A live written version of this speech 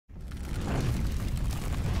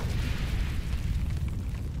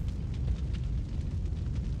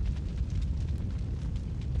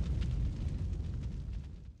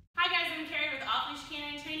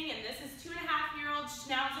This is 2.5-year-old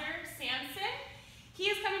Schnauzer, Sampson. He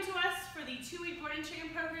is coming to us for the 2-week board and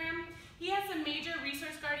train program. He has some major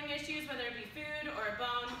resource guarding issues, whether it be food or a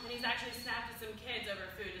bone, and he's actually snapped at some kids over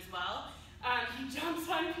food as well. He jumps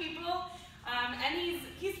on people, and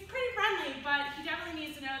he's pretty friendly, but he definitely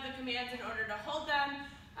needs to know the commands in order to hold them,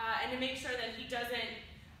 and to make sure that he doesn't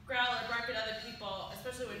growl or bark at other people,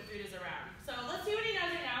 especially when food is around. So let's see what he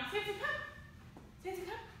does right now. Samson, come. Samson,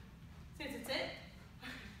 come. Samson, sit.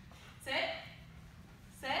 Sit.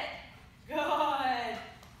 Sit. Good.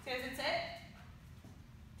 Samson, sit.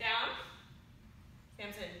 Down.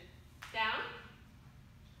 Samson, down.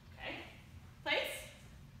 Okay. Place.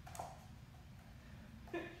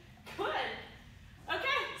 Good.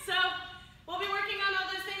 Okay, so we'll be working on all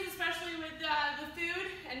those things, especially with the food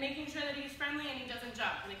and making sure that he's friendly and he doesn't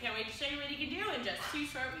jump. And I can't wait to show you what he can do in just 2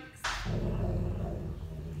 short weeks.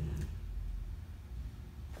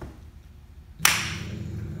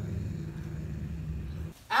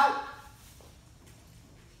 Out.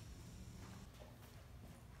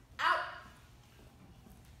 Out.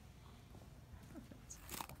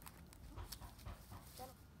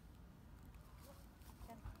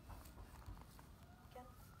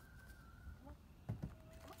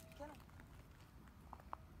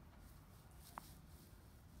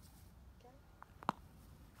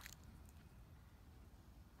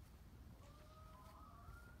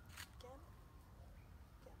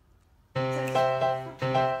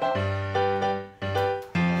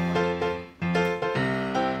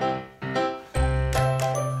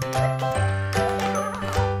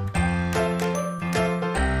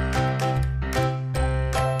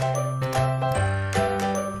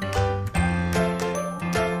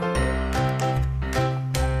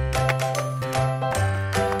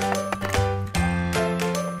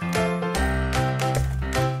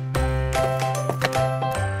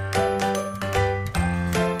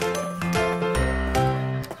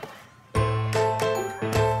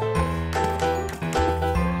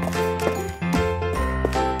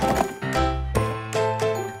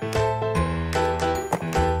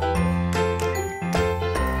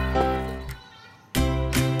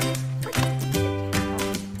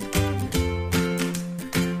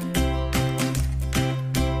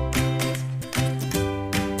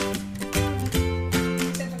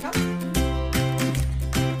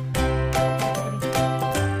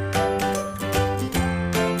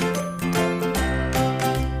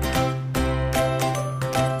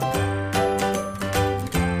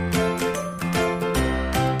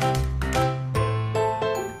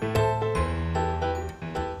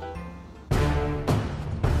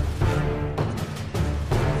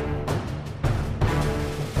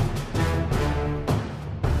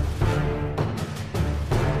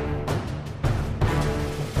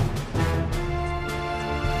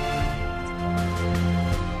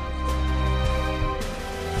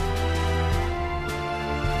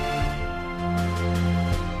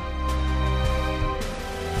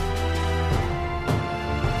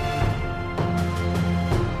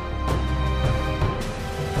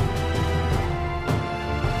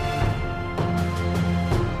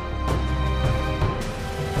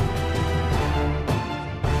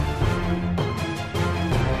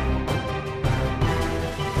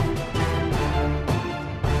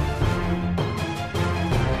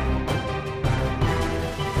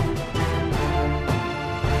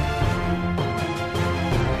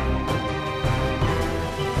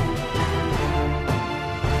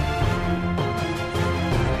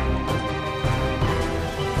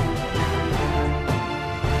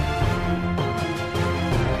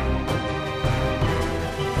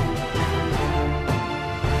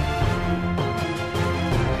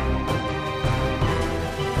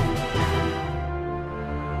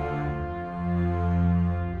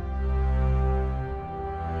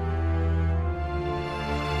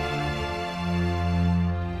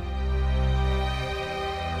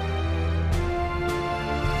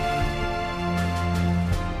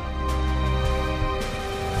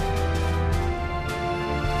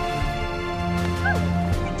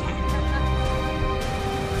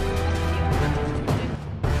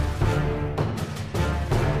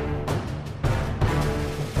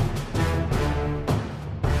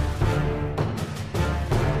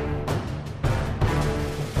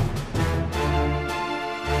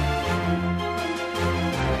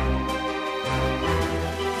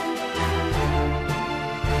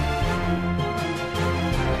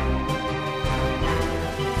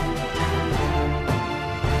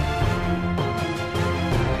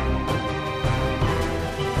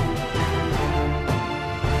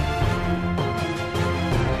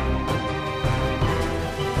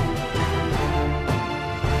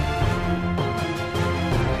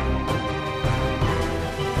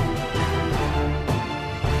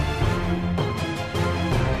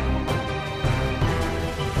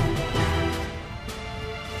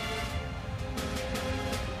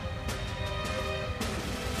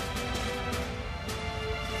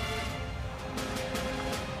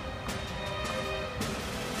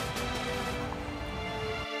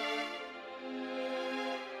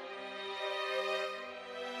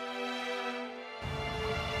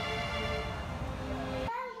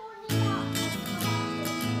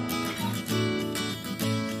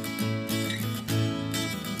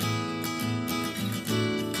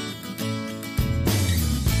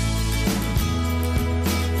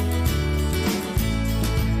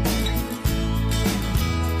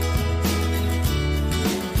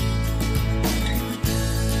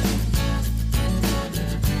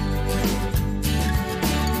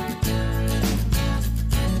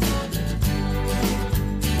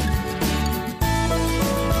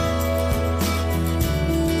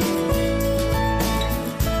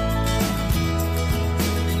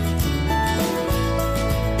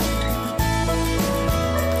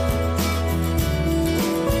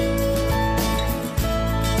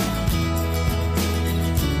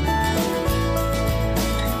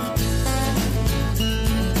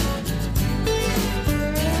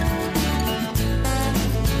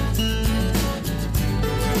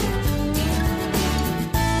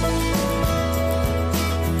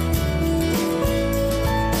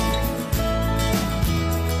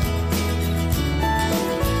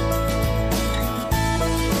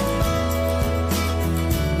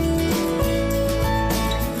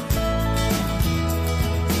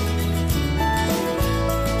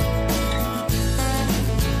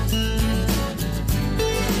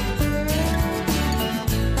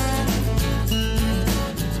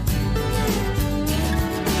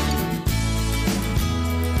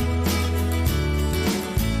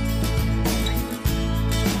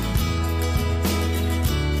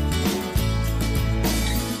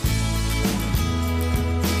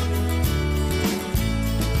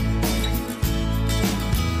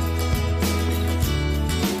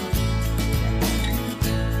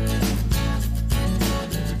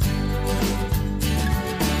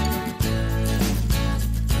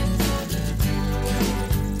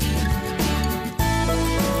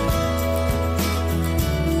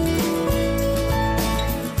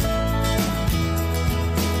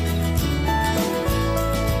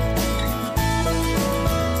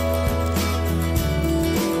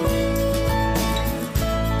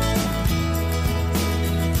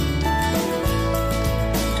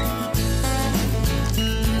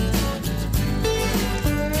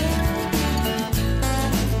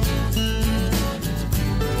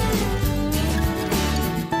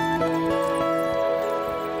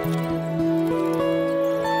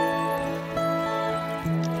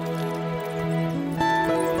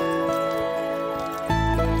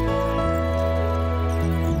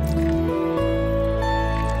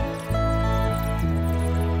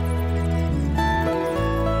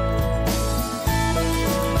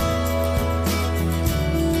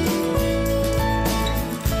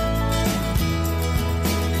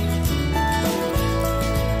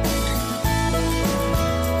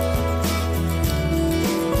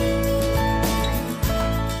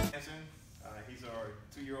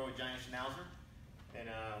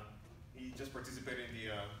 just participated in the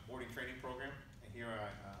boarding training program here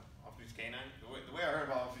at Off-Leash Canine. The way I heard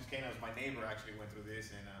about Off-Leash Canine was my neighbor actually went through this,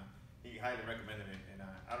 and he highly recommended it, and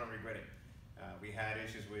I don't regret it. We had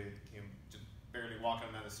issues with him just barely walking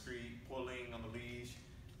down the street, pulling on the leash,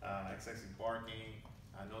 excessive barking,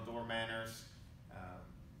 no door manners.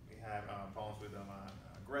 We have problems with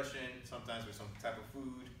aggression, sometimes with some type of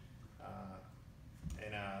food,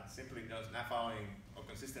 and simply not following or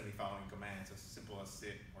consistently following commands as simple as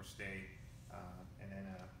sit or stay. And then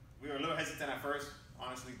we were a little hesitant at first.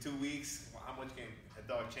 Honestly, 2 weeks, how much can a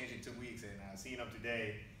dog change in 2 weeks? And seeing him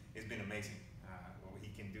today, it's been amazing. What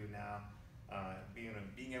he can do now,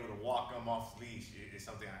 being able to walk him off leash is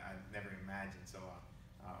something I never imagined. So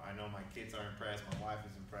I know my kids are impressed, my wife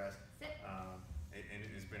is impressed, and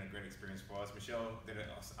it's been a great experience for us. Michelle did an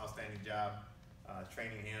outstanding job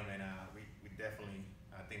training him, and we definitely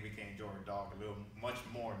think we can enjoy our dog much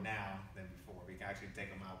more now than before. We can actually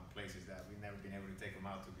take him out in places that we've never been able to take him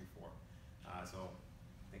out to before. So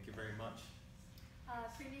thank you very much.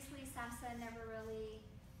 Previously, Sampson never really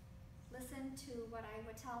listened to what I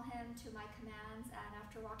would tell him, to my commands, and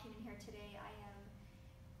after walking in here today, I am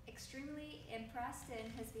extremely impressed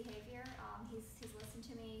in his behavior. He's listened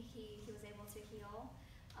to me. He was able to heel.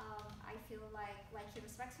 I feel like he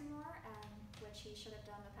respects me more, and which he should have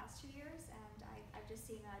done the past 2 years. And I've just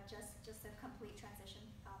seen just a complete transition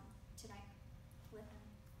tonight with him.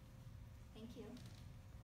 Thank you.